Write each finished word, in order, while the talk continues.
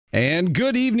And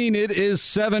good evening. It is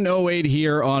 7:08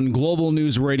 here on Global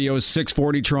News Radio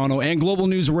 640 Toronto and Global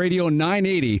News Radio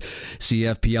 980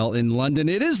 CFPL in London.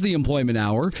 It is the Employment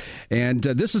Hour, and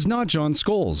this is not John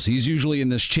Scholes. He's usually in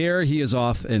this chair. He is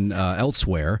off in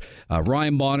elsewhere.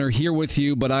 Ryan Bonnar here with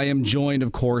you, but I am joined,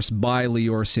 of course, by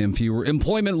Lior Samfiru,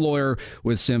 employment lawyer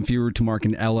with Samfiru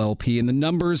Tamarkin LLP. And the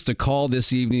numbers to call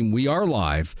this evening, we are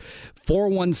live.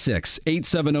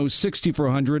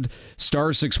 416-870-6400,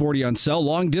 star 640 on cell.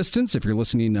 Long distance, if you're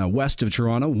listening west of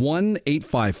Toronto,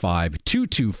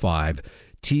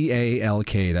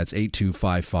 1-855-225-TALK. That's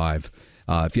 8255.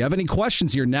 If you have any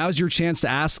questions here, now's your chance to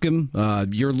ask him.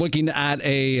 You're looking at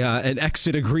an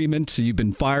exit agreement. You've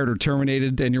been fired or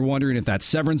terminated, and you're wondering if that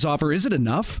severance offer, is it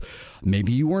enough?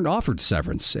 Maybe you weren't offered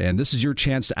severance, and this is your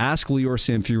chance to ask Lior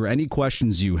Samfiru any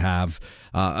questions you have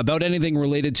about anything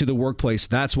related to the workplace.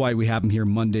 That's why we have him here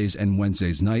Mondays and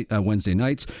Wednesday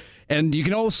nights. And you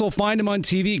can also find him on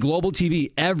TV, Global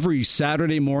TV, every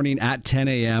Saturday morning at 10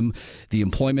 a.m., the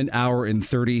Employment Hour in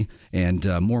 30. And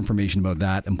more information about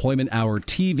that,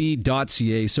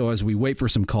 employmenthourtv.ca. So as we wait for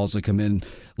some calls to come in,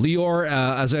 Lior,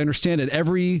 as I understand it,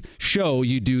 every show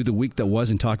you do the week that was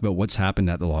and talk about what's happened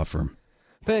at the law firm.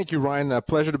 Thank you, Ryan. A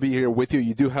pleasure to be here with you.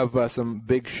 You do have some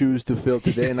big shoes to fill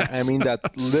today, and I mean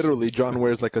that literally. John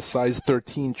wears like a size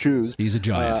 13 shoes. He's a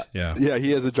giant. Yeah,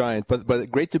 he is a giant.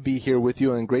 But great to be here with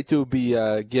you, and great to be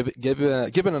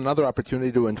given another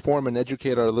opportunity to inform and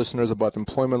educate our listeners about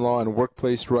employment law and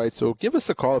workplace rights. So give us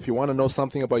a call if you want to know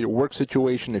something about your work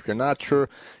situation. If you're not sure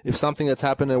if something that's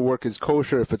happened at work is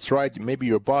kosher, if it's right, maybe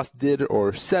your boss did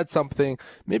or said something.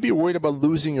 Maybe you're worried about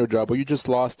losing your job or you just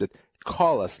lost it.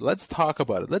 Call us. Let's talk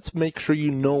about it. Let's make sure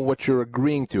you know what you're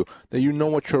agreeing to, that you know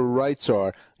what your rights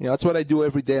are. You know, that's what I do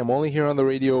every day. I'm only here on the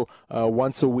radio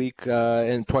once a week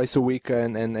and twice a week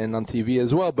and on TV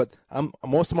as well, but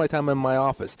most of my time in my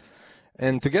office.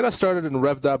 And to get us started and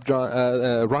revved up,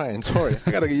 Ryan, sorry,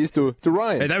 I got to get used to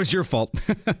Ryan. Hey, that was your fault.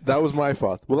 That was my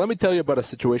fault. Well, let me tell you about a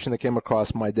situation that came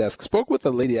across my desk. Spoke with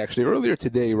a lady actually earlier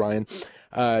today, Ryan.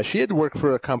 She had worked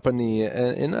for a company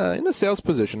in a sales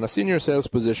position, a senior sales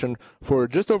position for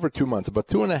just over 2 months, about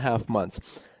 2.5 months.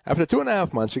 After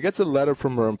 2.5 months, she gets a letter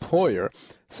from her employer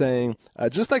saying,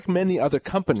 just like many other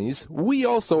companies, we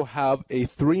also have a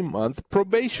 3-month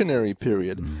probationary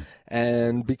period.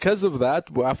 And because of that,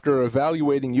 after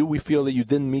evaluating you, we feel that you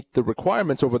didn't meet the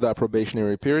requirements over that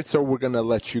probationary period, so we're going to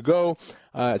let you go.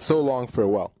 So long,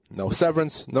 farewell. No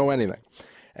severance, no anything.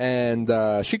 And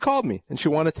she called me, and she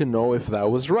wanted to know if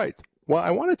that was right. Well, I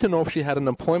wanted to know if she had an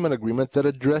employment agreement that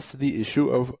addressed the issue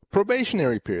of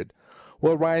probationary period.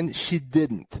 Well, Ryan, she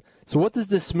didn't. So what does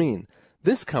this mean?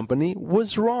 This company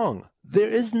was wrong. There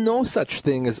is no such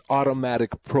thing as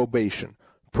automatic probation.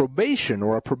 Probation,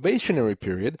 or a probationary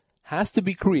period, has to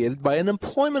be created by an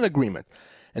employment agreement.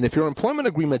 And if your employment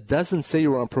agreement doesn't say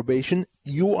you're on probation,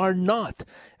 you are not.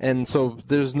 And so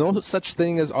there's no such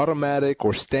thing as automatic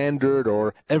or standard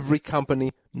or every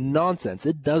company. Nonsense.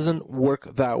 It doesn't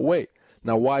work that way.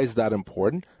 Now, why is that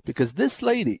important? Because this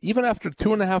lady, even after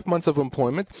 2.5 months of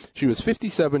employment, she was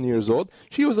 57 years old,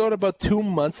 she was owed about 2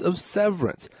 months of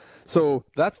severance. So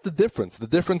that's the difference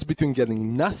between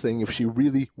getting nothing if she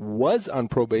really was on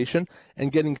probation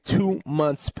and getting 2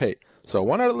 months pay. So I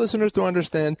want our listeners to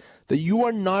understand that you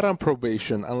are not on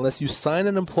probation unless you sign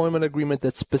an employment agreement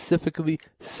that specifically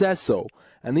says so.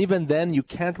 And even then, you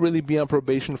can't really be on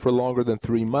probation for longer than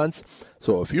 3 months.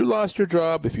 So if you lost your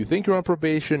job, if you think you're on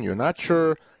probation, you're not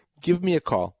sure, give me a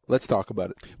call. Let's talk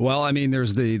about it. Well, I mean,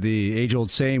 there's the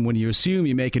age-old saying, when you assume,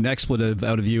 you make an expletive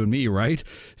out of you and me, right?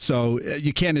 So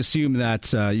you can't assume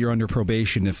that you're under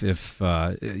probation if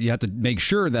you have to make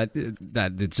sure that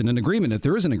it's in an agreement, if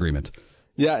there is an agreement.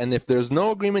 Yeah, and if there's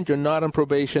no agreement, you're not on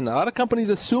probation. A lot of companies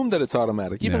assume that it's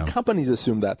automatic. Even companies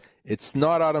assume that. It's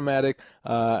not automatic,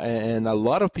 and a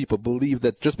lot of people believe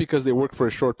that just because they work for a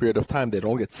short period of time, they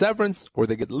don't get severance or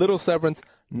they get little severance.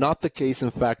 Not the case.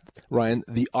 In fact, Ryan,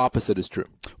 the opposite is true.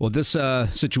 Well, this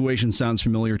situation sounds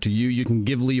familiar to you. You can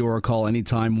give Lior a call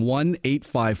anytime,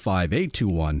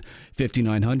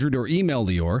 1-855-821-5900, or email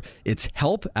Lior. It's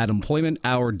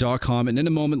help@employmenthour.com. And in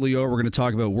a moment, Lior, we're going to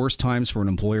talk about worst times for an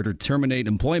employer to terminate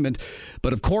employment.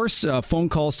 But of course, phone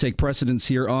calls take precedence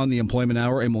here on the Employment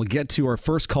Hour, and we'll get to our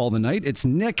first call of the night. It's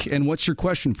Nick, and what's your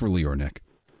question for Lior, Nick?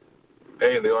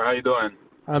 Hey, Lior, how you doing?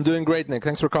 I'm doing great, Nick.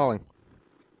 Thanks for calling.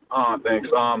 Thanks.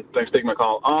 Thanks for taking my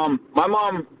call. My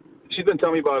mom, she's been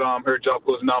telling me about her job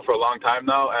closing down for a long time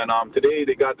now, and today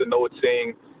they got the note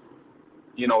saying,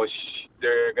 you know,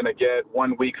 they're gonna get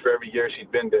 1 week for every year she's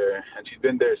been there, and she's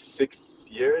been there 6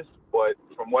 years. But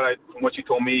from what she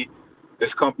told me,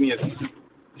 this company has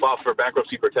filed for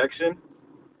bankruptcy protection.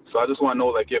 So I just want to know,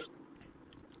 like, if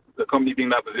the company being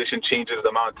in that position changes the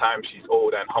amount of time she's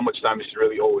owed and how much time is she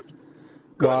really owed.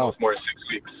 Because I know it's more than 6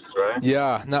 weeks, right?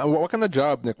 Yeah. Now, what kind of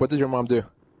job, Nick? What does your mom do?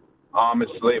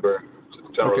 It's labor.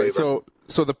 General labor.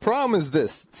 So the problem is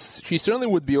this. She certainly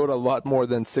would be owed a lot more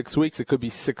than 6 weeks. It could be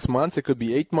 6 months. It could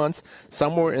be 8 months,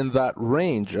 somewhere in that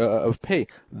range of pay.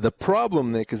 The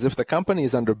problem, Nick, is if the company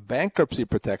is under bankruptcy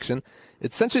protection,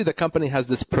 essentially the company has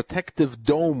this protective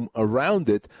dome around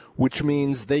it, which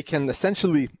means they can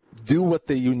essentially do what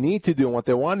you need to do and what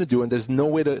they want to do, and there's no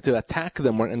way to attack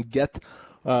them and get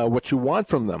what you want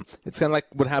from them. It's kind of like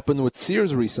what happened with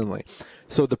Sears recently.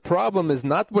 So the problem is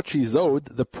not what she's owed.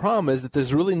 The problem is that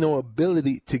there's really no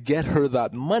ability to get her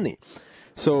that money.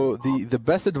 So the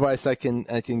best advice I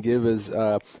can give is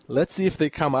let's see if they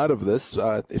come out of this.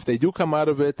 If they do come out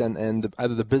of it and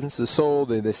either the business is sold,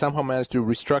 they somehow manage to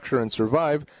restructure and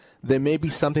survive, there may be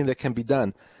something that can be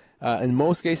done. In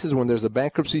most cases, when there's a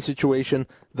bankruptcy situation,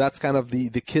 that's kind of the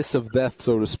kiss of death,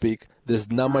 so to speak.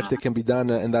 There's not much that can be done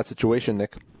in that situation,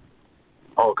 Nick.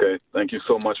 Okay. Thank you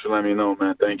so much for letting me know,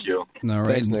 man. Thank you. All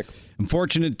right. Thanks, Nick.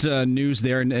 Unfortunate news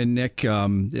there. And Nick,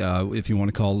 if you want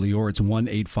to call Lior, it's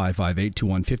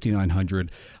 1-855-821-5900.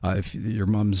 If your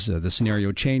mom's, the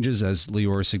scenario changes, as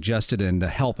Lior suggested, and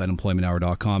help at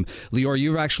employmenthour.com. Lior,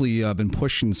 you've actually been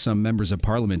pushing some members of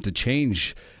parliament to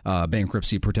change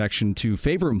bankruptcy protection to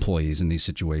favor employees in these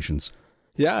situations.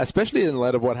 Yeah, especially in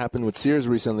light of what happened with Sears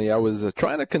recently. I was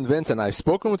trying to convince, and I've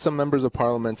spoken with some members of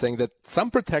parliament saying that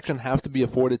some protection have to be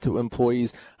afforded to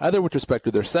employees, either with respect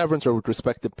to their severance or with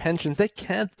respect to pensions. They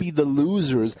can't be the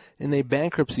losers in a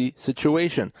bankruptcy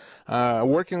situation.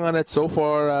 Working on it so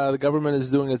far, the government is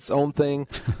doing its own thing,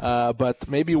 but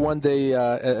maybe one day,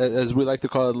 as we like to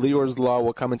call it, Lior's Law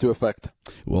will come into effect.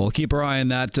 We'll keep our eye on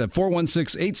that.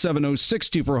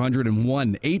 416-870-6400 and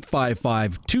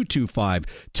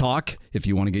 1-855-225-TALK. If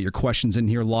you want to get your questions in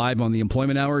here live on the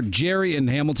Employment Hour. Jerry in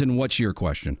Hamilton, what's your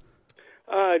question?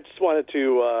 I just wanted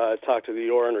to talk to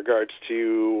Lior in regards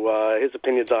to his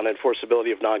opinions on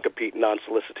enforceability of non-compete and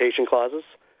non-solicitation clauses.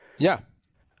 Yeah.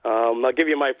 I'll give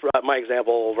you my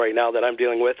example right now that I'm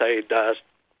dealing with. I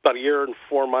about a year and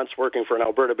 4 months working for an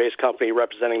Alberta-based company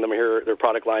representing them here, their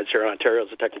product lines here in Ontario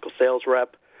as a technical sales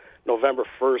rep. November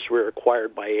 1st, we were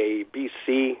acquired by a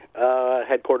BC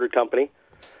headquartered company.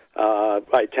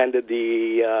 I attended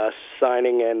the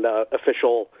signing and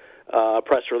official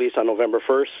press release on November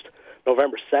 1st.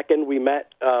 November 2nd, we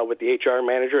met with the HR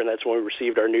manager, and that's when we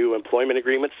received our new employment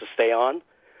agreements to stay on.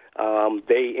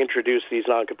 They introduced these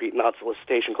non-compete,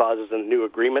 non-solicitation clauses in the new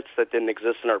agreements that didn't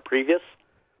exist in our previous.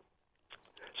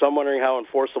 So I'm wondering how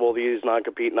enforceable these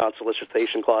non-compete,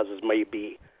 non-solicitation clauses may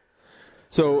be.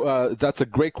 So that's a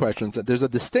great question. There's a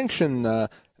distinction,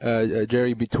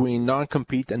 Jerry, between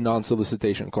non-compete and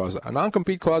non-solicitation clause. A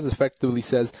non-compete clause effectively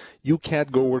says you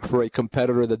can't go work for a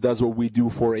competitor that does what we do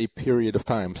for a period of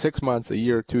time, 6 months, a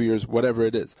year, 2 years, whatever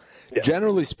it is. Yeah.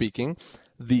 Generally speaking,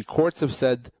 the courts have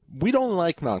said we don't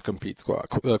like non-compete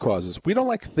clauses. We don't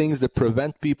like things that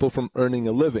prevent people from earning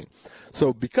a living.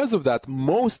 So because of that,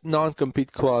 most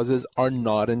non-compete clauses are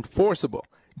not enforceable.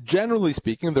 Generally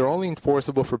speaking, they're only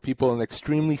enforceable for people in an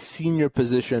extremely senior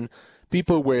position,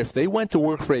 people where if they went to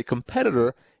work for a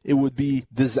competitor, it would be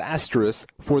disastrous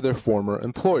for their former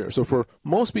employer. So for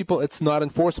most people, it's not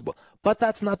enforceable. But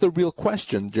that's not the real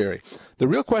question, Jerry. The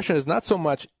real question is not so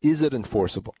much, is it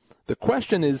enforceable? The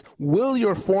question is, will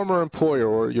your former employer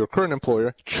or your current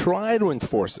employer try to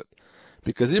enforce it?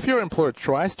 Because if your employer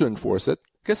tries to enforce it,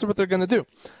 guess what they're going to do?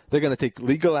 They're going to take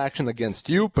legal action against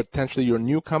you, potentially your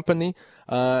new company,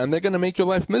 and they're going to make your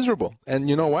life miserable. And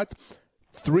you know what?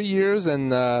 3 years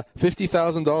and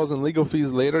 $50,000 in legal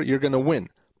fees later, you're going to win.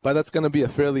 But that's going to be a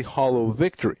fairly hollow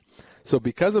victory. So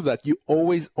because of that, you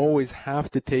always have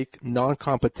to take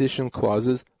non-competition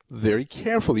clauses very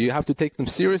carefully. You have to take them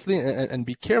seriously and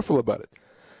be careful about it.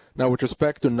 Now, with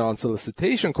respect to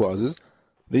non-solicitation clauses,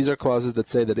 these are clauses that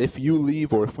say that if you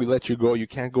leave or if we let you go, you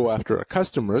can't go after our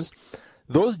customers.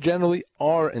 Those generally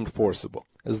are enforceable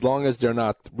as long as they're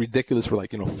not ridiculous for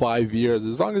 5 years.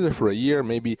 As long as they're for a year,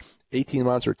 maybe 18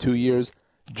 months or 2 years,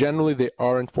 generally they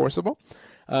are enforceable.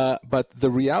 But the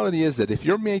reality is that if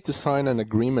you're made to sign an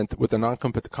agreement with a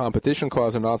non-competition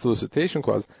clause or non-solicitation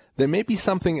clause, there may be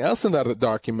something else in that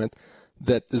document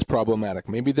that is problematic.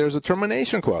 Maybe there's a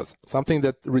termination clause, something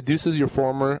that reduces your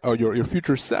former or your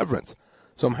future severance.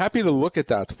 So I'm happy to look at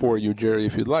that for you, Jerry,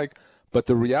 if you'd like. But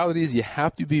the reality is you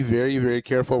have to be very, very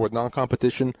careful with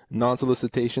non-competition,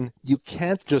 non-solicitation. You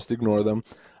can't just ignore them.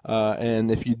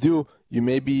 And if you do, you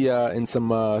may be in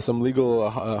some legal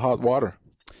hot water.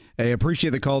 Hey, appreciate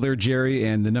the call there, Jerry.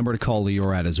 And the number to call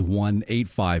Lior at is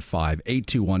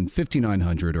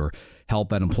 1-855-821-5900 or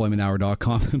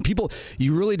help@employmenthour.com. People,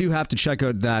 you really do have to check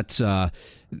out that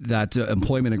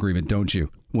employment agreement, don't you?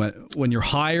 When you're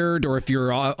hired, or if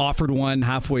you're offered one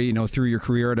halfway, through your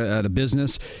career at a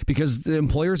business, because the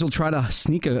employers will try to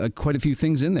sneak quite a few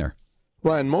things in there.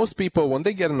 Ryan, most people, when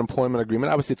they get an employment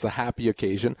agreement, obviously it's a happy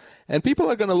occasion, and people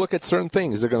are going to look at certain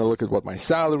things. They're going to look at what my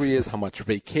salary is, how much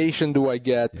vacation do I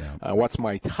get, what's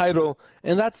my title,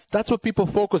 and that's what people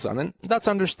focus on, and that's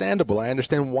understandable. I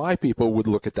understand why people would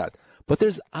look at that. But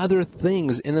there's other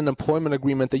things in an employment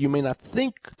agreement that you may not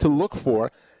think to look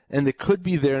for, and they could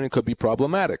be there and it could be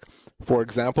problematic. For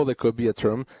example, there could be a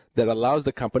term that allows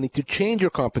the company to change your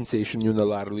compensation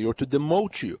unilaterally or to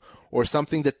demote you, or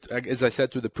something that, as I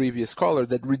said to the previous caller,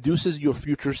 that reduces your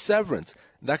future severance.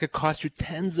 That could cost you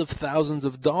tens of thousands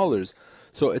of dollars.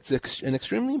 So it's an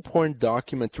extremely important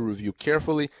document to review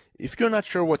carefully. If you're not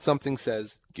sure what something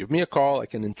says, give me a call. I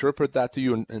can interpret that to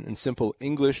you in simple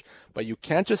English, but you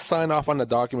can't just sign off on a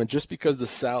document just because the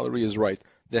salary is right.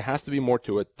 There has to be more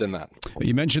to it than that.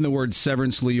 You mentioned the word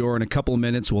severance, Lior. In a couple of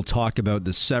minutes, we'll talk about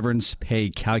the severance pay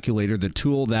calculator, the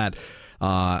tool that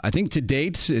I think to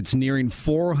date, it's nearing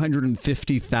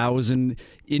 450,000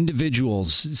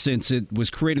 individuals since it was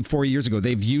created 4 years ago.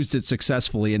 They've used it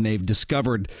successfully, and they've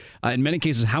discovered, in many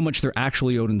cases, how much they're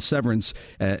actually owed in severance.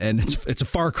 And it's a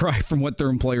far cry from what their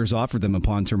employers offer them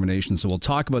upon termination. So we'll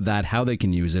talk about that, how they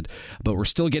can use it. But we're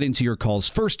still getting to your calls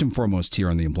first and foremost here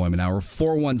on the Employment Hour,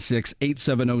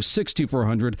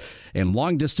 416-870-62400, and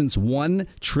long distance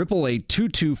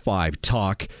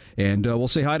 1-888-225-TALK. And we'll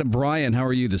say hi to Brian. How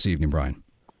are you this evening, Brian?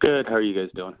 Good. How are you guys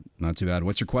doing? Not too bad.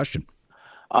 What's your question?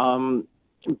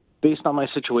 Based on my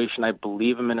situation, I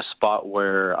believe I'm in a spot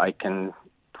where I can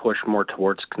push more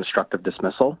towards constructive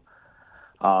dismissal.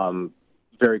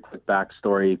 Very quick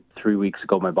backstory. 3 weeks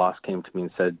ago, my boss came to me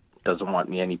and said doesn't want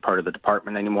me any part of the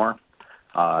department anymore.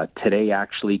 Today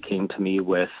actually came to me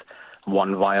with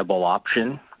one viable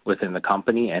option within the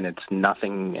company, and it's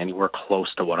nothing anywhere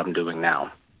close to what I'm doing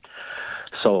now.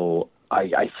 So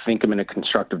I think I'm in a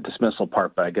constructive dismissal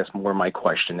part, but I guess more my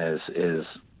question is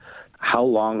how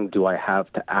long do I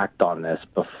have to act on this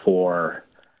before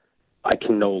I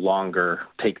can no longer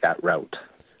take that route?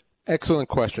 Excellent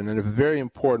question, and a very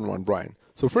important one, Brian.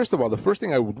 So first of all, the first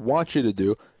thing I would want you to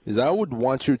do is I would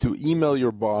want you to email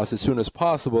your boss as soon as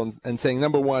possible and saying,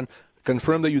 number one,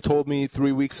 confirm that you told me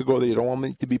 3 weeks ago that you don't want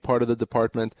me to be part of the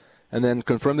department, and then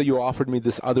confirm that you offered me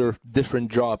this other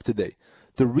different job today.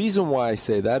 The reason why I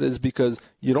say that is because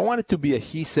you don't want it to be a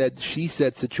he said, she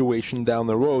said situation down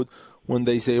the road when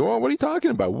they say, well, what are you talking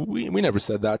about? We never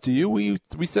said that to you. We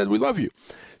said we love you.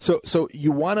 So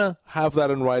you want to have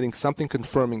that in writing, something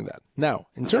confirming that. Now,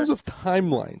 in terms of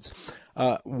timelines,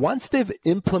 once they've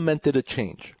implemented a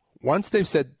change, once they've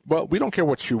said, well, we don't care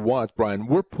what you want, Brian,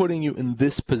 we're putting you in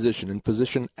this position, in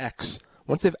position X.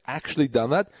 Once they've actually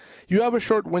done that, you have a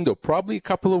short window, probably a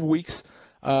couple of weeks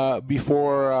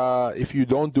before, if you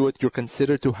don't do it, you're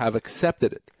considered to have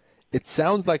accepted it. It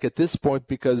sounds like at this point,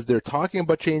 because they're talking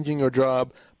about changing your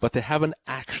job, but they haven't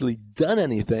actually done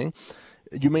anything,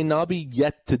 you may not be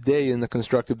yet today in the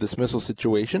constructive dismissal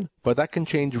situation, but that can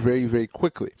change very, very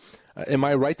quickly. Am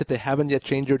I right that they haven't yet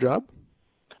changed your job?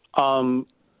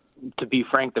 To be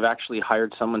frank, they've actually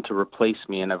hired someone to replace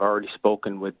me, and I've already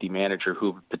spoken with the manager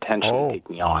who would potentially take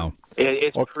me on. Wow.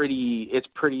 It's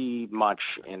pretty much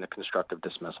in a constructive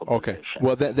dismissal position.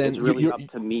 Well, then it's really up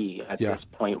to me at this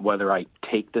point whether I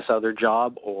take this other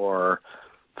job or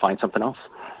find something else.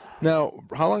 Now,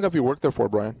 how long have you worked there for,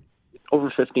 Brian?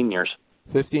 Over 15 years.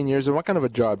 15 years, and what kind of a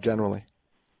job generally?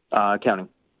 Accounting.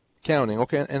 Accounting,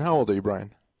 okay. And how old are you,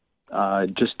 Brian?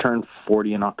 Just turned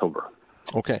 40 in October.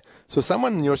 Okay, so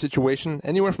someone in your situation,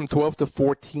 anywhere from 12 to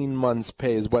 14 months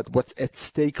pay is what's at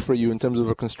stake for you in terms of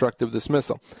a constructive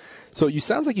dismissal. So you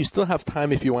sounds like you still have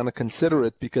time if you want to consider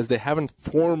it, because they haven't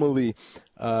formally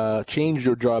changed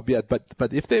your job yet.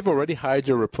 But if they've already hired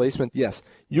your replacement, yes,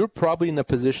 you're probably in a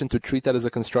position to treat that as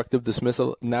a constructive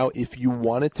dismissal now if you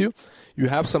wanted to. You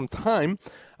have some time.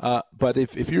 But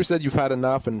if you said you've had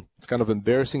enough and it's kind of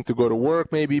embarrassing to go to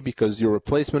work maybe because your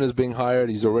replacement is being hired,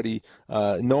 he's already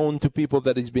known to people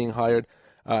that he's being hired,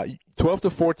 12 to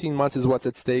 14 months is what's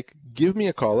at stake. give me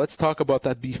a call. Let's talk about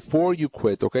that before you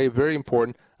quit, okay? Very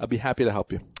important. I'll be happy to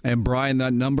help you. And Brian,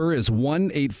 that number is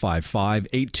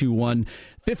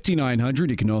 1-855-821-5900.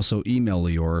 You can also email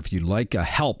Lior if you'd like,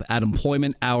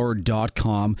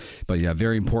 help@employmenthour.com. But yeah,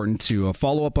 very important to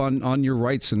follow up on your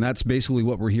rights. And that's basically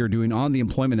what we're here doing on the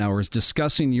Employment Hour, is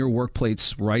discussing your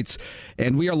workplace rights.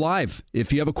 And we are live.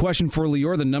 If you have a question for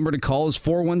Lior, the number to call is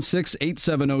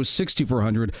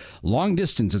 416-870-6400. Long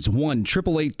distance, it's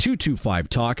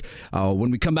 1-888-225-TALK.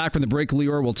 When we come back from the break,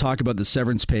 Lior, we'll talk about the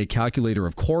severance pay calculator,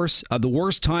 of course. The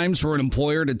worst times for an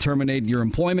employer to terminate your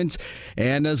employment.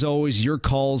 And as always, your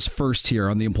calls first here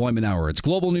on the Employment Hour. It's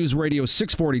Global News Radio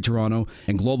 640 Toronto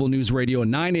and Global News Radio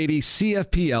 980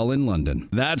 CFPL in London.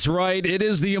 That's right. It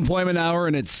is the Employment Hour,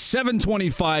 and it's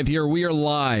 7:25 here. We are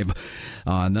live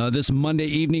on this Monday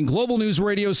evening. Global News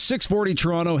Radio 640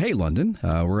 Toronto. Hey, London.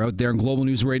 We're out there in Global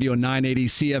News Radio 980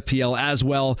 CFPL as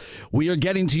well. We are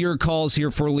getting to your calls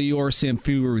here for Lior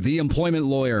Samfiru, the employment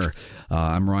lawyer.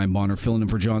 I'm Ryan Bonnar, filling in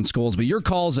for John Scholes. But your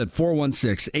calls at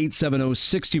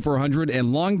 416-870-6400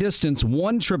 and long distance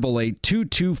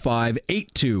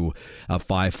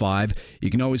 1-888-225-8255. You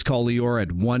can always call Lior at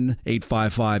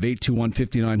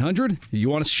 1-855-821-5900. You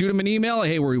want to shoot him an email?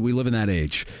 Hey, we live in that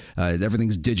age.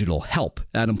 Everything's digital.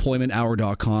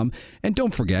 help@employmenthour.com. And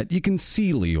don't forget, you can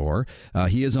see Lior.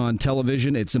 He is on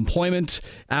television. It's Employment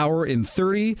Hour in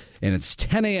 30, and it's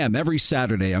 10 a.m. every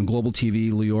Saturday on Global TV.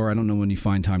 Lior, I don't know when you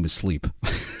find time to sleep.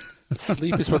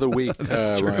 Sleep is for the week,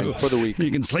 Ryan, for the week. You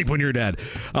can sleep when you're dead.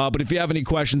 But if you have any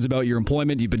questions about your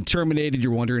employment, you've been terminated,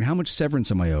 you're wondering, how much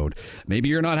severance am I owed? Maybe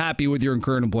you're not happy with your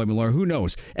current employment lawyer. Who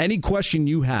knows? Any question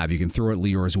you have, you can throw it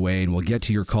Lior's way, and we'll get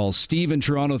to your calls. Steve in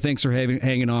Toronto, thanks for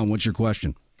hanging on. What's your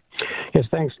question? Yes,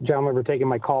 thanks, gentlemen, for taking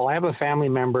my call. I have a family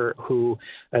member who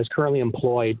is currently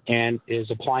employed and is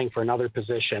applying for another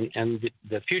position, and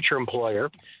the future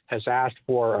employer has asked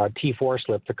for a T4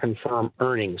 slip to confirm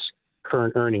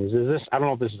current earnings. Is this? I don't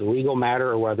know if this is a legal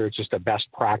matter or whether it's just a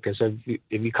best practice. Have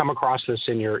you come across this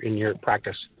in your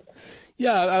practice?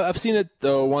 Yeah, I've seen it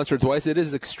once or twice. It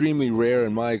is extremely rare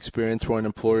in my experience for an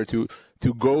employer to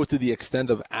go to the extent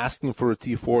of asking for a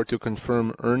T4 to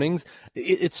confirm earnings.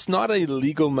 It's not a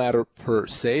legal matter per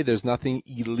se. There's nothing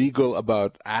illegal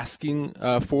about asking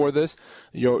for this.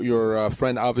 Your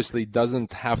friend obviously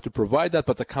doesn't have to provide that,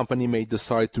 but the company may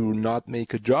decide to not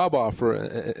make a job offer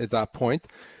at that point.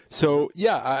 So,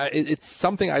 yeah, it's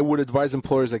something I would advise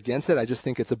employers against it. I just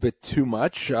think it's a bit too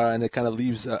much, and it kind of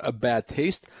leaves a bad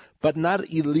taste, but not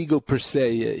illegal per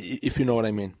se, if you know what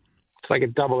I mean. It's like a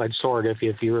double-edged sword. If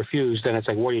you refuse, then it's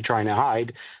like, what are you trying to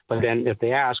hide? But then if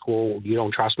they ask, well, you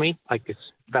don't trust me?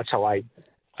 That's how I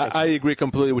agree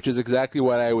completely, which is exactly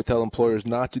why I would tell employers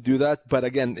not to do that. But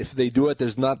again, if they do it,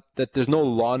 there's no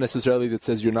law necessarily that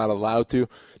says you're not allowed to.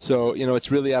 So,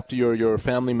 it's really up to your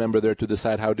family member there to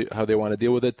decide how they want to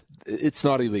deal with it. It's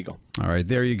not illegal. All right,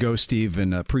 there you go, Steve,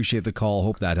 and appreciate the call.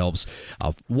 Hope that helps.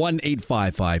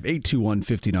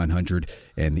 1-855-821-5900,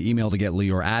 and the email to get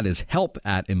Lior at is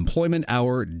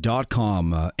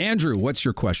help@employmenthour.com. Andrew, what's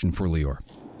your question for Lior?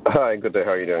 Hi, good day.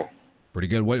 How are you doing? Pretty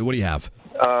good. What do you have?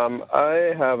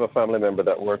 I have a family member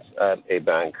that works at a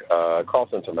bank, call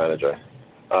center manager,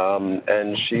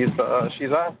 and she's asked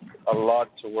a lot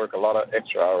to work, a lot of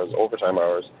extra hours, overtime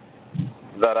hours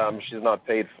that she's not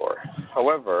paid for.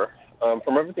 However,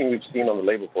 from everything we've seen on the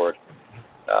labor board,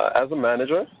 as a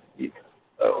manager,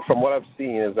 from what I've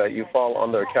seen is that you fall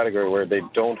under a category where they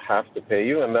don't have to pay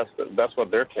you, and that's what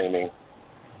they're claiming.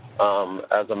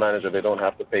 As a manager, they don't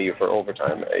have to pay you for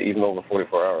overtime, even over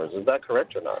 44 hours. Is that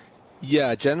correct or not?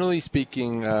 Yeah, generally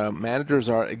speaking, managers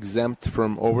are exempt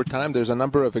from overtime. There's a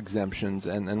number of exemptions,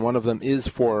 and one of them is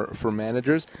for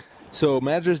managers. So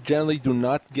managers generally do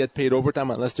not get paid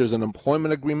overtime unless there's an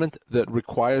employment agreement that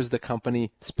requires the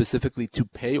company specifically to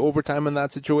pay overtime in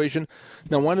that situation.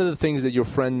 Now, one of the things that your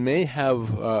friend may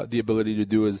have the ability to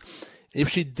do is, if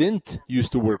she didn't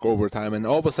used to work overtime and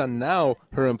all of a sudden now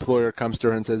her employer comes to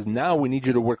her and says, now we need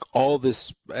you to work all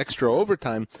this extra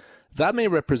overtime, that may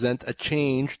represent a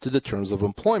change to the terms of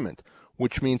employment,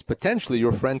 which means potentially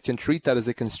your friend can treat that as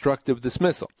a constructive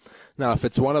dismissal. Now, if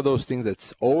it's one of those things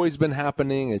that's always been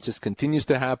happening, it just continues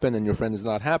to happen, and your friend is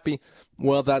not happy,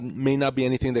 well, that may not be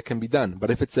anything that can be done. But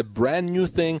if it's a brand new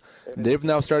thing, they've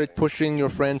now started pushing your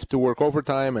friend to work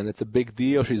overtime, and it's a big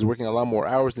deal. She's working a lot more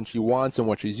hours than she wants and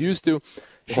what she's used to.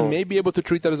 She may be able to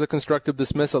treat that as a constructive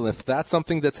dismissal. If that's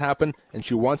something that's happened and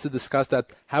she wants to discuss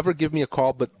that, have her give me a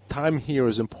call, but time here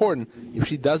is important. If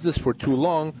she does this for too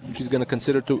long, she's going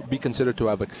to be considered to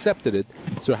have accepted it,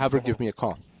 so have her give me a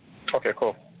call. Okay,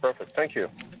 cool. Perfect. Thank you.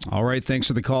 All right. Thanks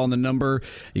for the call. And the number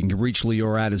you can reach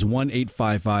Lior at is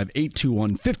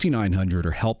 1-855-821-5900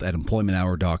 or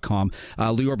help@employmenthour.com.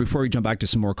 Lior, before we jump back to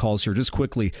some more calls here, just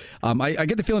quickly, I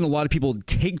get the feeling a lot of people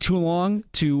take too long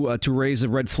to raise a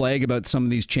red flag about some of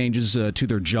these changes to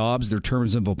their jobs, their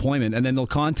terms of employment, and then they'll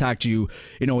contact you,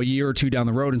 a year or two down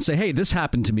the road and say, hey, this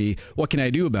happened to me. What can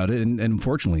I do about it? And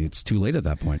unfortunately, it's too late at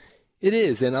that point. It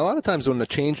is, and a lot of times when a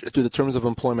change to the terms of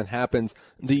employment happens,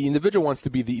 the individual wants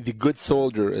to be the good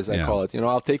soldier, as I call it.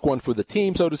 I'll take one for the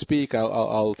team, so to speak.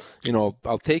 I'll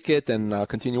take it and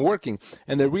continue working.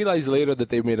 And they realize later that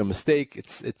they've made a mistake.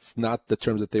 It's not the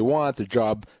terms that they want. The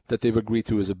job that they've agreed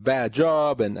to is a bad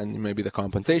job, and maybe the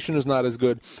compensation is not as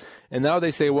good. And now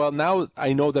they say, well, now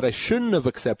I know that I shouldn't have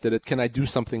accepted it. Can I do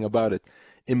something about it?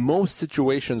 In most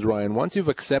situations, Ryan, once you've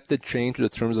accepted change to the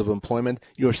terms of employment,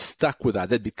 you're stuck with that.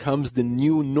 That becomes the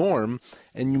new norm,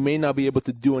 and you may not be able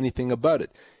to do anything about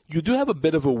it. You do have a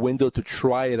bit of a window to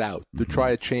try it out, to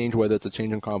try a change, whether it's a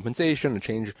change in compensation, a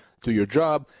change to your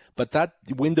job, but that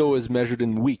window is measured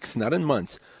in weeks, not in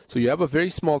months. So you have a very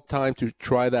small time to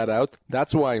try that out.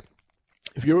 That's why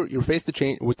if you're faced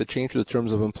with the change to the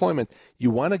terms of employment, you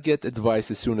want to get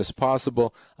advice as soon as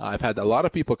possible. I've had a lot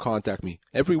of people contact me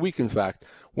every week, in fact,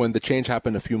 when the change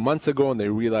happened a few months ago and they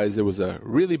realized it was a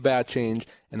really bad change,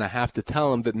 and I have to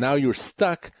tell them that now you're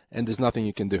stuck and there's nothing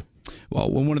you can do.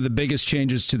 Well, when one of the biggest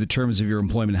changes to the terms of your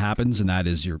employment happens, and that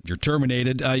is you're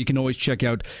terminated, you can always check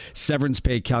out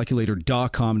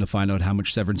severancepaycalculator.com to find out how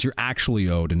much severance you're actually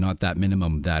owed and not that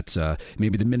minimum that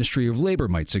maybe the Ministry of Labor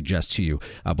might suggest to you.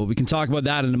 But we can talk about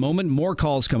that in a moment. More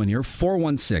calls coming here,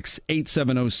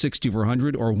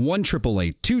 416-870-6400 or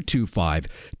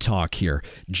 1-888-225-TALK here.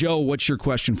 Joe, what's your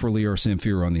question for Lior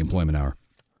Samfiru on the Employment Hour?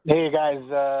 Hey, guys.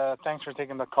 Thanks for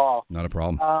taking the call. Not a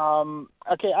problem.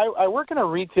 Okay, I work in a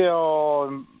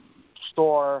retail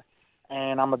store,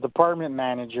 and I'm a department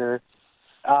manager.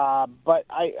 But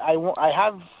I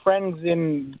have friends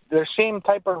in the same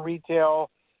type of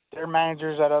retail. They're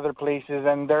managers at other places,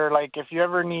 and they're like, if you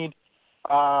ever need,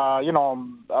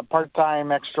 a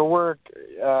part-time extra work,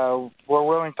 we're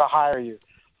willing to hire you.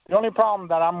 The only problem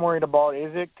that I'm worried about,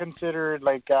 is it considered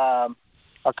like a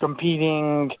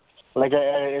competing... Like,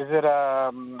 is it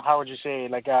how would you say?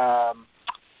 Like, am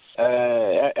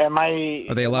I?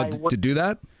 Are they allowed to do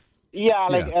that? Yeah.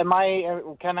 Like,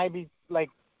 can I be like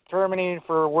terminated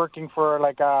for working for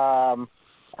like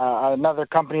another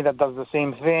company that does the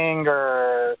same thing,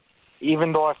 or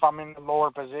even though if I'm in a lower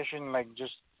position, like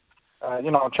just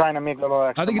trying to make a little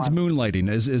extra. I think it's money. moonlighting.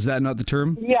 Is that not the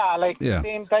term? Yeah,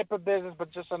 same type of business,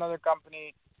 but just another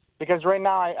company. Because right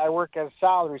now I work as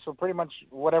salary, so pretty much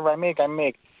whatever I make.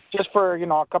 Just for,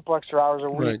 a couple extra hours a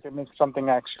week to make something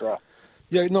extra.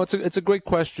 Yeah, no, it's a great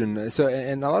question. So,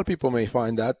 and a lot of people may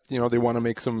find that, they want to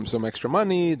make some extra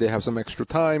money, they have some extra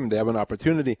time, they have an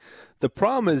opportunity. The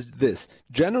problem is this: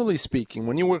 generally speaking,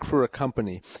 when you work for a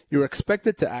company, you're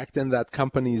expected to act in that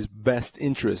company's best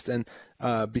interest. And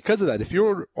because of that, if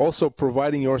you're also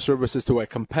providing your services to a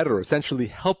competitor, essentially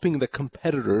helping the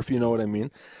competitor, if you know what I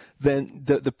mean, then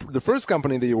the first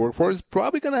company that you work for is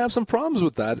probably going to have some problems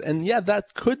with that. And yeah,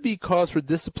 that could be cause for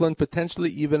discipline, potentially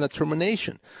even a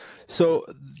termination. So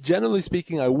generally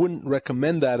speaking, I wouldn't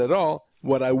recommend that at all.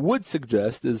 What I would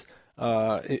suggest is,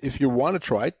 if you want to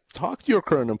try, talk to your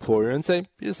current employer and say,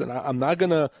 listen, I'm not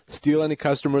going to steal any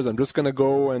customers. I'm just going to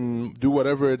go and do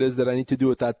whatever it is that I need to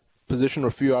do at that position or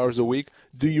a few hours a week.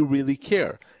 Do you really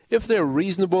care? If they're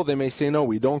reasonable, they may say, no,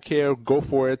 we don't care, go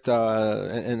for it,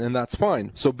 and that's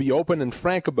fine. So be open and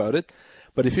frank about it.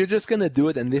 But if you're just going to do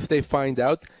it, and if they find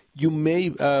out, you may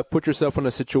put yourself in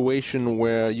a situation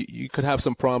where you could have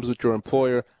some problems with your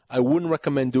employer. I wouldn't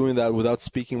recommend doing that without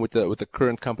speaking with the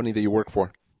current company that you work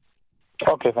for.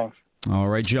 Okay, thanks. All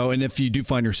right, Joe. And if you do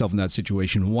find yourself in that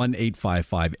situation,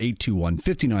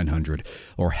 1-855-821-5900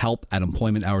 or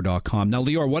help@employmenthour.com. Now,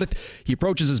 Lior, what if he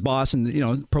approaches his boss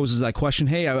and, poses that question,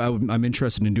 hey, I'm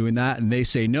interested in doing that, and they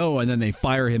say no, and then they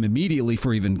fire him immediately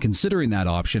for even considering that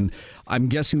option? I'm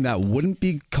guessing that wouldn't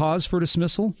be cause for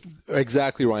dismissal?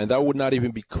 Exactly, Ryan. That would not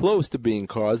even be close to being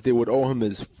cause. They would owe him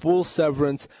his full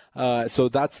severance. So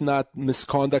that's not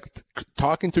misconduct.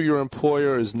 Talking to your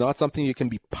employer is not something you can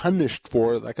be punished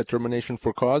for, like a termination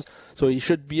for cause. So he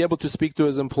should be able to speak to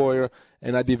his employer.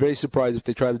 And I'd be very surprised if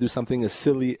they try to do something as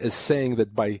silly as saying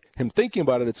that by him thinking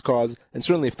about it, it's cause. And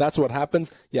certainly if that's what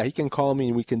happens, yeah, he can call me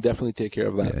and we can definitely take care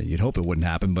of that. Yeah, you'd hope it wouldn't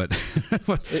happen, but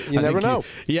you never know.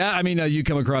 You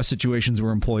come across situations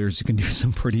where employers can do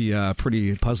some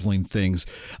pretty puzzling things.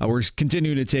 We're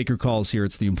continuing to take your calls here.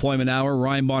 It's the Employment Hour.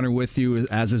 Ryan Bonnar with you,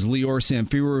 as is is Lior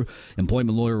Samfiru,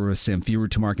 employment lawyer with Samfiru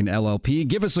Tamarkin LLP.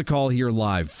 Give us a call here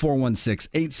live,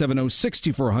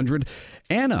 416-870-6400.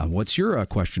 Anna, what's your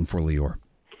question for Lior?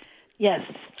 Yes,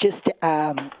 just to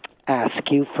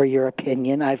ask you for your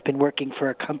opinion. I've been working for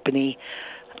a company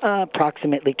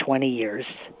approximately 20 years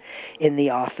in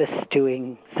the office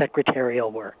doing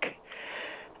secretarial work.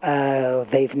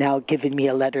 They've now given me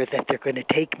a letter that they're going to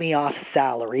take me off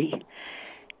salary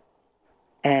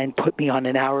and put me on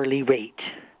an hourly rate.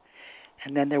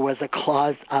 And then there was a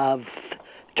clause of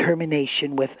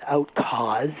termination without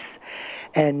cause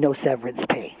and no severance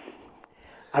pay.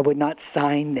 I would not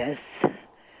sign this.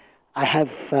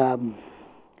 I'm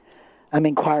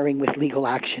inquiring with legal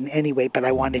action anyway, but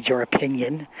I wanted your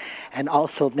opinion. And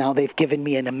also now they've given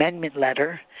me an amendment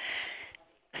letter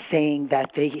saying that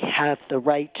they have the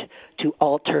right to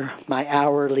alter my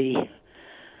hourly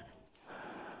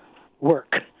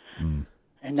work.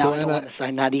 And now I don't want to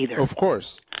sign that either. Of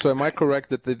course. So am I correct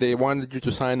that they wanted you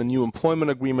to sign a new employment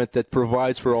agreement that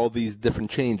provides for all these different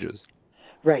changes?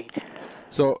 Right.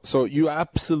 So you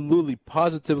absolutely,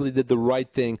 positively did the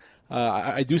right thing.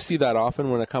 I do see that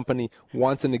often when a company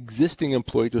wants an existing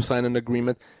employee to sign an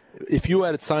agreement. If you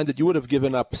had signed it, you would have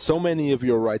given up so many of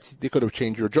your rights. They could have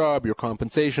changed your job, your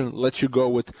compensation, let you go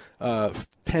with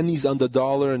pennies on the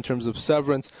dollar in terms of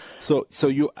severance. So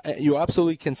you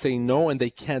absolutely can say no, and they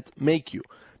can't make you.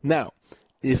 Now,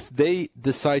 if they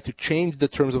decide to change the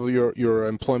terms of your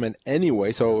employment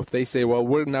anyway, so if they say, well,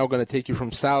 we're now going to take you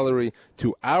from salary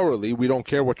to hourly, we don't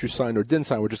care what you signed or didn't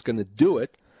sign, we're just going to do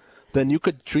it, then you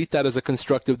could treat that as a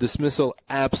constructive dismissal.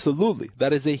 Absolutely.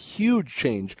 That is a huge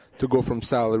change to go from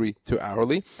salary to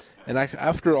hourly. And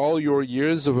after all your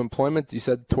years of employment, you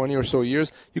said 20 or so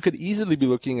years, you could easily be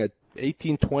looking at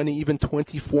 18, 20, even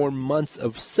 24 months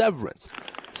of severance.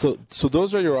 So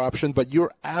those are your options, but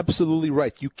you're absolutely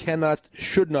right. You cannot,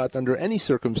 should not, under any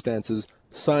circumstances,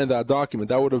 sign that document.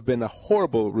 That would have been a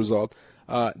horrible result.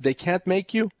 They can't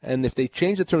make you, and if they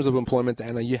change the terms of employment,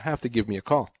 Anna, you have to give me a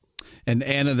call. And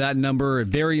Anna, that number, a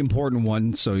very important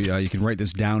one, so you can write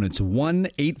this down. It's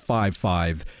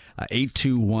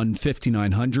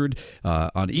 1-855-821-5900.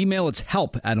 On email, it's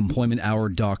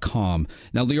help@employmenthour.com.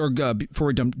 Now, Lior, before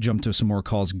we jump to some more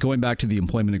calls, going back to the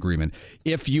employment agreement,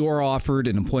 if you are offered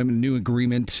an new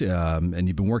agreement and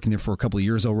you've been working there for a couple of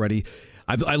years already,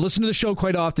 I listen to the show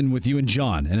quite often with you and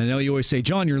John, and I know you always say,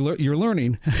 John, you're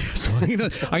learning. So I'm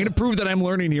gonna prove that I'm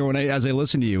learning here as I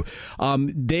listen to you.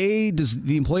 Does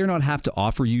the employer not have to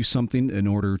offer you something in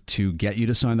order to get you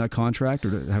to sign that contract,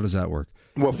 or how does that work?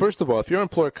 Well, first of all, if your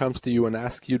employer comes to you and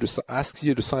asks you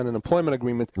to sign an employment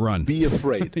agreement, run. Be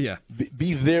afraid. Yeah.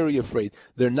 Be very afraid.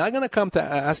 They're not going to come to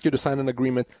ask you to sign an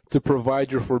agreement to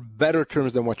provide you for better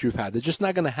terms than what you've had. It's just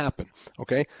not going to happen.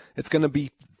 Okay? There's going to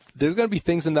be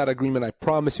things in that agreement, I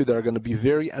promise you, that are going to be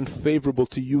very unfavorable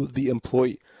to you, the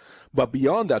employee. But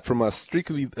beyond that, from a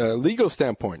strictly legal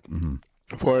standpoint,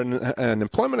 for an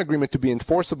employment agreement to be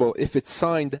enforceable, if it's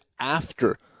signed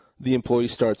after the employee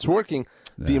starts working,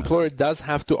 the employer does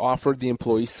have to offer the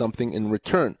employee something in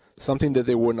return, something that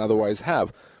they wouldn't otherwise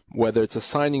have, whether it's a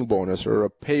signing bonus or a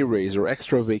pay raise or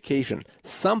extra vacation,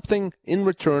 something in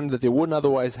return that they wouldn't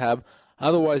otherwise have.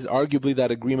 Otherwise, arguably, that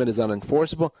agreement is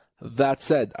unenforceable. That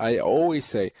said, I always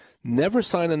say, never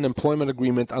sign an employment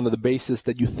agreement on the basis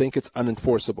that you think it's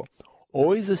unenforceable.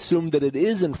 Always assume that it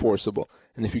is enforceable.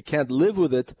 And if you can't live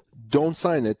with it, don't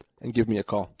sign it and give me a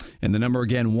call. And the number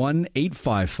again,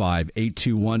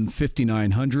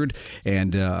 1-855-821-5900.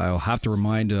 And I'll have to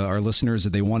remind our listeners that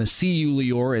they want to see you,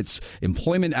 Lior. It's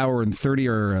Employment Hour and 30,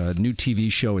 our new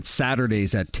TV show. It's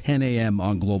Saturdays at 10 a.m.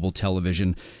 on Global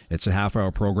Television. It's a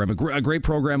half-hour program, a great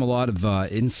program, a lot of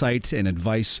insight and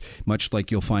advice, much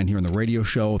like you'll find here on the radio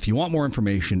show. If you want more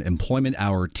information,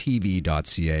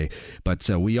 employmenthourtv.ca. But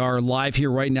we are live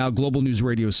here right now, Global News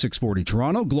Radio 640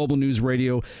 Toronto, Global News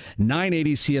Radio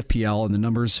 980 CFPL, and the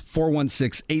numbers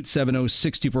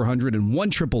 416-870-6400 and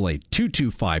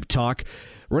 1-888-225-TALK.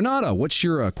 Renata, what's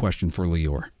your question for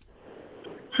Lior?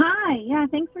 Hi. Yeah,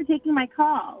 thanks for taking my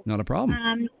call. Not a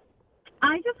problem.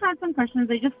 I just had some questions.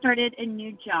 I just started a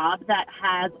new job that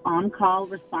has on-call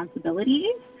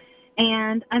responsibilities,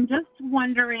 and I'm just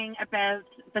wondering about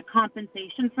the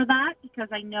compensation for that, because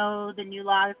I know the new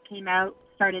laws came out,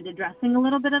 started addressing a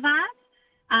little bit of that.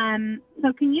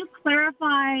 So can you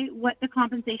clarify what the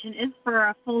compensation is for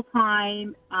a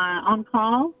full-time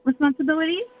on-call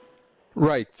responsibility?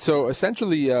 Right. So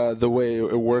essentially, the way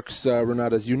it works,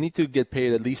 Renata, is you need to get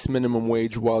paid at least minimum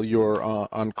wage while you're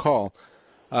on call.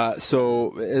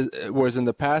 Whereas in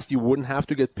the past, you wouldn't have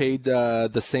to get paid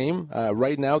the same.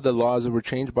 Right now, the laws were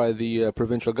changed by the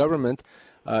provincial government,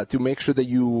 to make sure that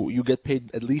you get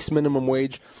paid at least minimum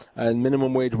wage. And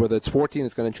minimum wage, whether it's 14,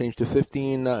 it's going to change to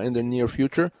 15 in the near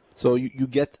future. So you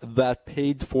get that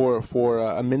paid for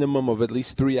a minimum of at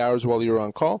least 3 hours while you're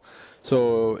on call.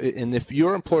 So, and if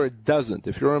your employer doesn't,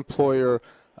 if your employer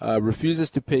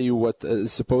refuses to pay you what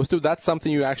is supposed to, that's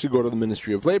something you actually go to the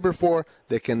Ministry of Labor for.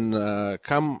 They can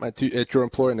come at your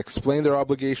employer and explain their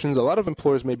obligations. A lot of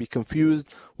employers may be confused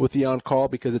with the on-call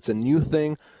because it's a new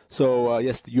thing. So,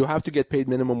 yes, you have to get paid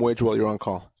minimum wage while you're on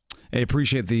call. I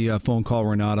appreciate the phone call,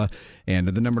 Renata. And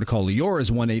the number to call Lior is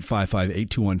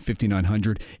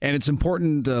 1-855-821-5900. And it's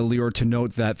important, Lior, to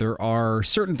note that there are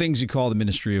certain things you call the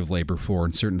Ministry of Labor for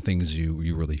and certain things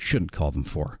you really shouldn't call them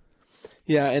for.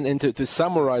 Yeah, and to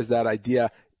summarize that idea,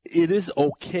 it is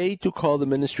okay to call the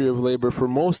Ministry of Labor for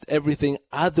most everything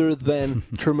other than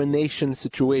termination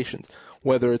situations,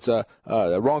 whether it's a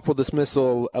wrongful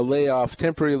dismissal, a layoff,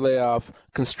 temporary layoff,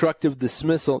 constructive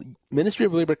dismissal. Ministry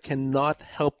of Labor cannot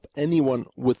help anyone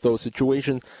with those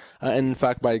situations. And in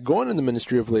fact, by going to the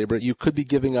Ministry of Labor, you could be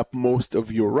giving up most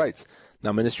of your rights.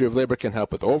 Now, Ministry of Labor can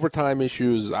help with overtime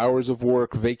issues, hours of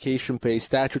work, vacation pay,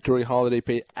 statutory holiday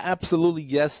pay. Absolutely,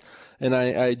 yes. And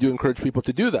I do encourage people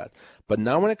to do that. But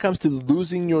now when it comes to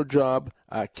losing your job,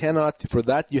 for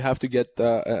that, you have to get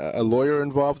a lawyer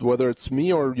involved, whether it's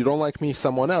me or you don't like me,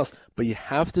 someone else. But you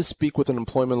have to speak with an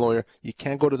employment lawyer. You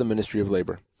can't go to the Ministry of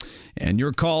Labor. And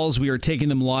your calls, we are taking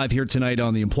them live here tonight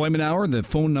on the Employment Hour. The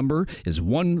phone number is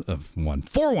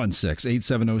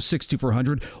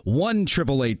 416-870-62400,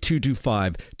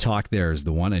 1-888-225-TALK. There's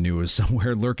the one. I knew it was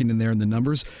somewhere lurking in there in the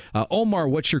numbers. Omar,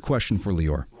 what's your question for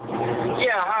Lior?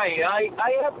 Yeah, hi.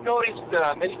 I have noticed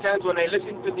many times when I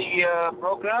listen to the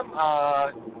program,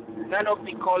 none of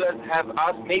the callers have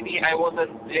asked. Maybe I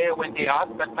wasn't there when they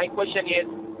asked, but my question is,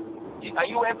 are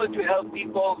you able to help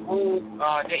people who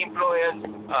the employers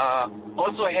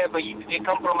also they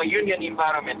come from a union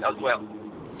environment as well?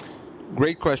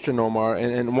 Great question, Omar,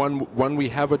 and one we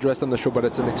have addressed on the show, but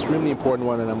it's an extremely important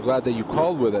one, and I'm glad that you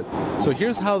called with it. So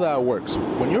here's how that works.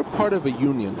 When you're part of a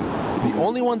union, the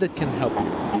only one that can help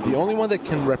you, the only one that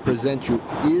can represent you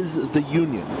is the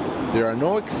union. There are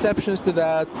no exceptions to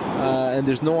that, and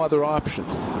there's no other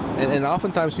options. And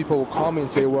oftentimes people will call me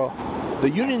and say, well, the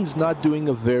union's not doing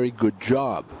a very good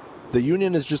job. The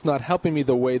union is just not helping me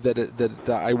the way that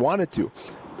I want it to.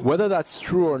 Whether that's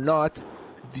true or not,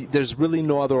 there's really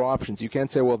no other options. You can't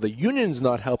say, well, the union's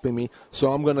not helping me,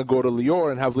 so I'm going to go to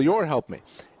Lior and have Lior help me.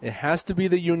 It has to be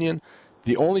the union.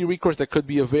 The only recourse that could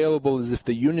be available is if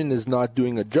the union is not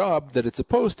doing a job that it's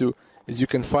supposed to, is you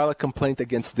can file a complaint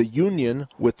against the union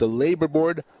with the labor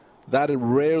board. That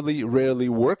rarely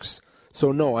works.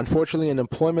 So no, unfortunately, any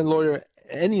employment lawyer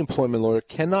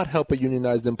cannot help a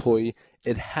unionized employee.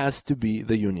 It has to be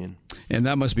the union. And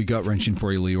that must be gut-wrenching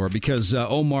for you, Lior, because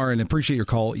Omar, and I appreciate your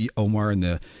call, Omar, and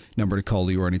the number to call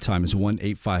Lior anytime is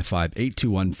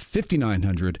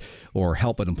 1-855-821-5900 or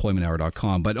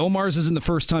help@employmenthour.com. But Omar's isn't the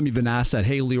first time you've been asked that,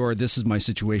 hey, Lior, this is my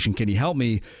situation, can you help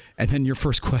me? And then your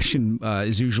first question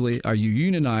is usually, are you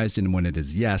unionized? And when it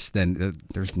is yes, then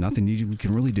there's nothing you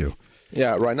can really do.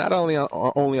 Yeah, right. Not only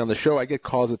on the show, I get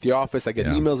calls at the office. I get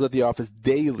emails at the office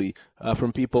daily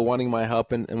from people wanting my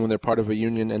help and when they're part of a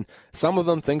union. And some of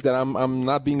them think that I'm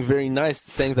not being very nice,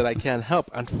 saying that I can't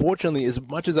help. Unfortunately, as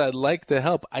much as I'd like to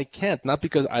help, I can't. Not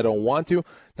because I don't want to,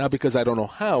 not because I don't know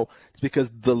how. It's because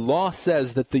the law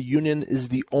says that the union is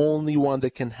the only one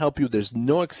that can help you. There's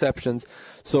no exceptions.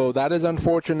 So that is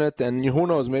unfortunate. And who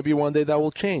knows, maybe one day that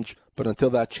will change. But until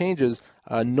that changes,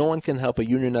 no one can help a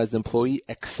unionized employee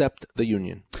except the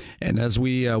union. And as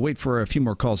we wait for a few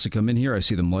more calls to come in here, I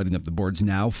see them lighting up the boards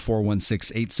now,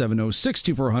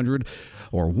 416-870-62400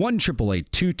 or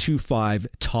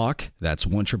 1-888-225-TALK. That's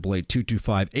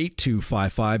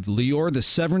 1-888-225-8255. Lior, the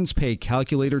severance pay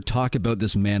calculator, talk about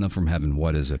this manna from heaven.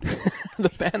 What is it?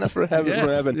 The manna from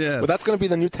heaven. Yes. Well, that's going to be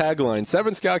the new tagline,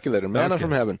 severance calculator, manna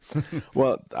from heaven.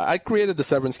 Well, I created the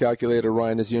severance calculator,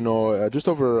 Ryan, as you know, just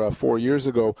over 4 years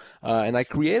ago, and I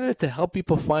created it to help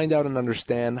people find out and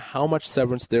understand how much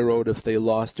severance they're owed if they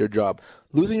lost their job.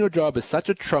 Losing your job is such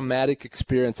a traumatic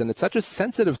experience, and it's such a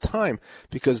sensitive time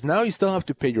because now you still have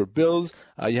to pay your bills,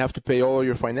 you have to pay all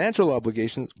your financial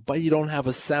obligations, but you don't have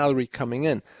a salary coming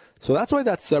in. So that's why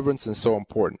that severance is so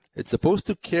important. It's supposed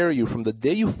to carry you from the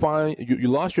day you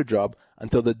lost your job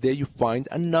until the day you find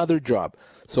another job.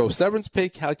 So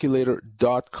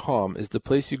severancepaycalculator.com is the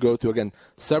place you go to. Again,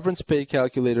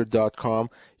 severancepaycalculator.com.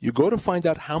 You go to find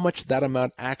out how much that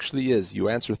amount actually is. You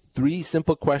answer 3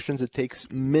 simple questions. It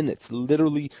takes minutes,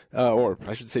 literally, or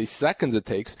I should say seconds it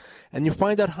takes, and you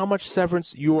find out how much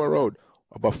severance you are owed.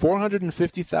 About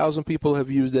 450,000 people have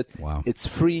used it. Wow. It's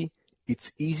free.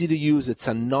 It's easy to use. It's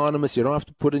anonymous. You don't have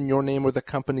to put in your name or the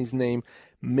company's name.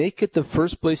 Make it the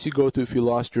first place you go to if you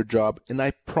lost your job. And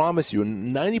I promise you,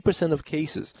 in 90% of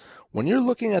cases, when you're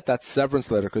looking at that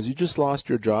severance letter because you just lost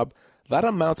your job, that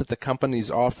amount that the company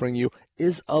is offering you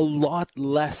is a lot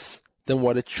less than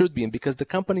what it should be. And because the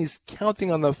company is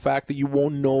counting on the fact that you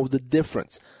won't know the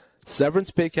difference.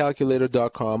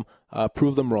 SeverancePayCalculator.com.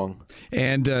 Prove them wrong.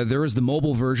 And there is the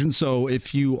mobile version. So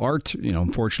if you are,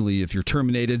 unfortunately, if you're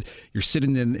terminated, you're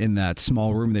sitting in that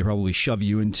small room they probably shove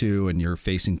you into, and you're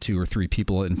facing 2 or 3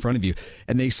 people in front of you,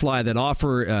 and they slide that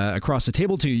offer across the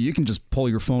table to you. You can just pull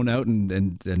your phone out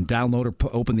and download or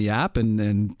open the app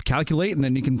and calculate, and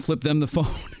then you can flip them the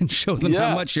phone and show them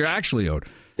how much you're actually owed.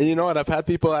 And you know what? I've had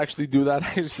people actually do that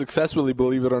successfully,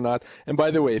 believe it or not. And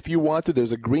by the way, if you want to,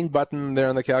 there's a green button there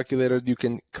on the calculator. You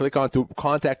can click on to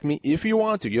contact me if you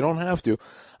want to. You don't have to.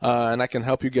 And I can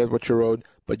help you get what you're owed.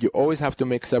 But you always have to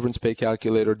make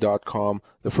SeverancePayCalculator.com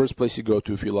the first place you go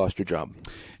to if you lost your job.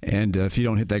 And if you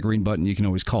don't hit that green button, you can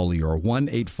always call Lior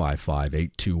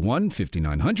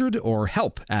 1-855-821-5900 or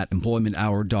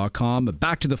help@employmenthour.com.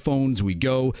 Back to the phones we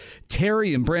go.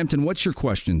 Terry in Brampton, what's your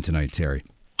question tonight, Terry?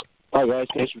 Hi, guys.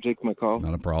 Thanks for taking my call.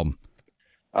 Not a problem.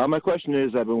 My question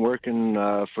is, I've been working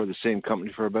for the same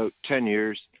company for about 10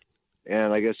 years,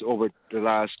 and I guess over the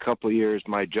last couple of years,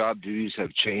 my job duties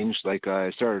have changed. Like,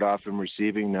 I started off in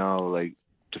receiving, now, like,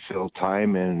 to fill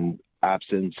time and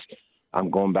absence, I'm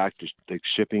going back to, like,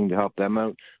 shipping to help them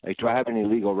out. Like, do I have any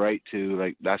legal right to,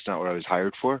 like, that's not what I was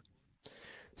hired for?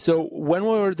 So when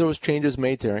were those changes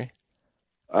made, Terry?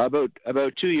 About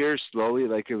 2 years slowly.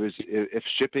 Like, it was, if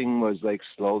shipping was like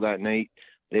slow that night,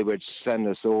 they would send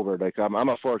us over. Like, I'm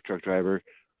a fork truck driver,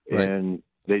 right, and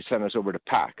they send us over to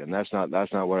pack, and that's not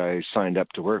what I signed up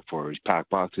to work for. It was pack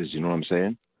boxes. You know what I'm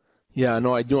saying? Yeah,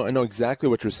 no, I do. I know exactly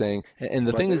what you're saying. And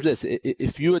the thing is this: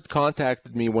 if you had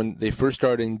contacted me when they first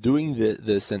started doing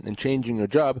this and changing your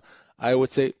job, I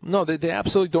would say, no, they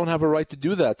absolutely don't have a right to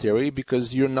do that, Terry,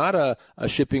 because you're not a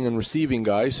shipping and receiving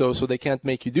guy, so they can't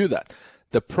make you do that.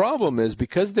 The problem is,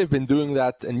 because they've been doing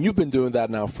that, and you've been doing that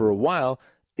now for a while,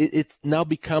 it's now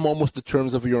become almost the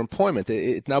terms of your employment.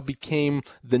 It now became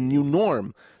the new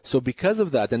norm. So because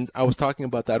of that, and I was talking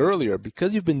about that earlier,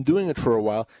 because you've been doing it for a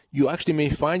while, you actually may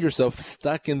find yourself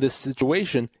stuck in this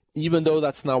situation, even though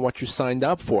that's not what you signed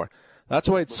up for. That's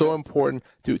why it's so important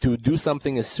to do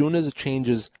something as soon as the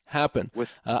changes happen.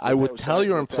 I would tell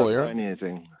your employer.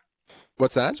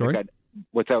 What's that? Sorry?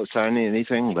 Without signing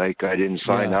anything, like I didn't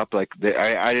sign up, like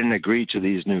I didn't agree to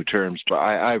these new terms, but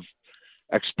I've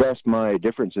expressed my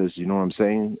differences. You know what I'm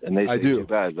saying? And they say I do.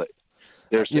 Bad. Like,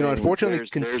 they're saying, unfortunately,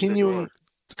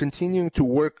 continuing to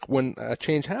work when a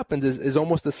change happens is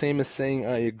almost the same as saying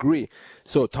I agree.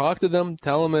 So talk to them,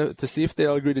 tell them to see if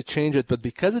they'll agree to change it. But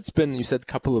because it's been, you said, a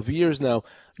couple of years now,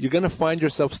 you're going to find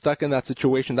yourself stuck in that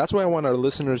situation. That's why I want our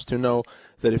listeners to know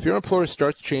that if your employer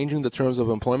starts changing the terms of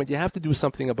employment, you have to do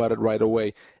something about it right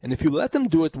away. And if you let them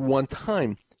do it one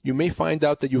time, you may find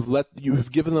out that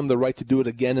you've given them the right to do it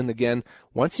again and again.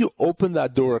 Once you open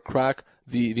that door a crack,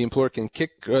 the employer can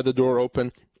kick the door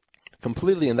open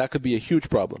completely, and that could be a huge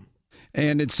problem.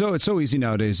 And it's so easy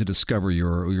nowadays to discover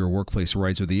your workplace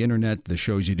rights with the internet, the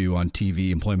shows you do on TV,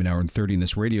 Employment Hour and 30, and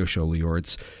this radio show, Lior.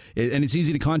 It's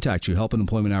easy to contact you,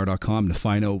 help@employmenthour.com, to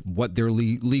find out what their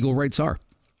legal rights are.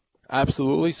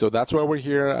 Absolutely. So that's why we're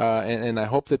here, and I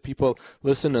hope that people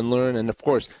listen and learn. And, of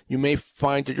course, you may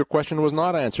find that your question was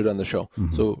not answered on the show.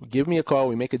 Mm-hmm. So give me a call.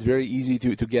 We make it very easy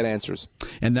to get answers.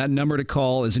 And that number to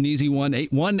call is an easy one,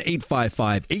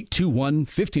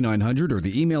 1-855-821-5900, or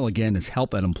the email again is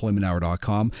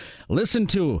help@employmenthour.com. Listen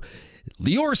to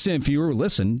Lior Samfiru.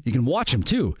 Listen, you can watch him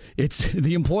too. It's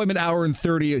the Employment Hour in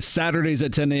 30, Saturdays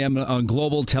at 10 a.m. on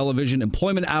Global Television.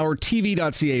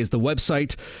 EmploymentHourTV.ca is the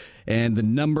website. And the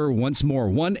number, once more,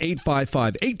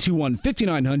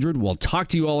 1-855-821-5900. We'll talk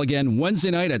to you all again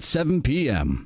Wednesday night at 7 p.m.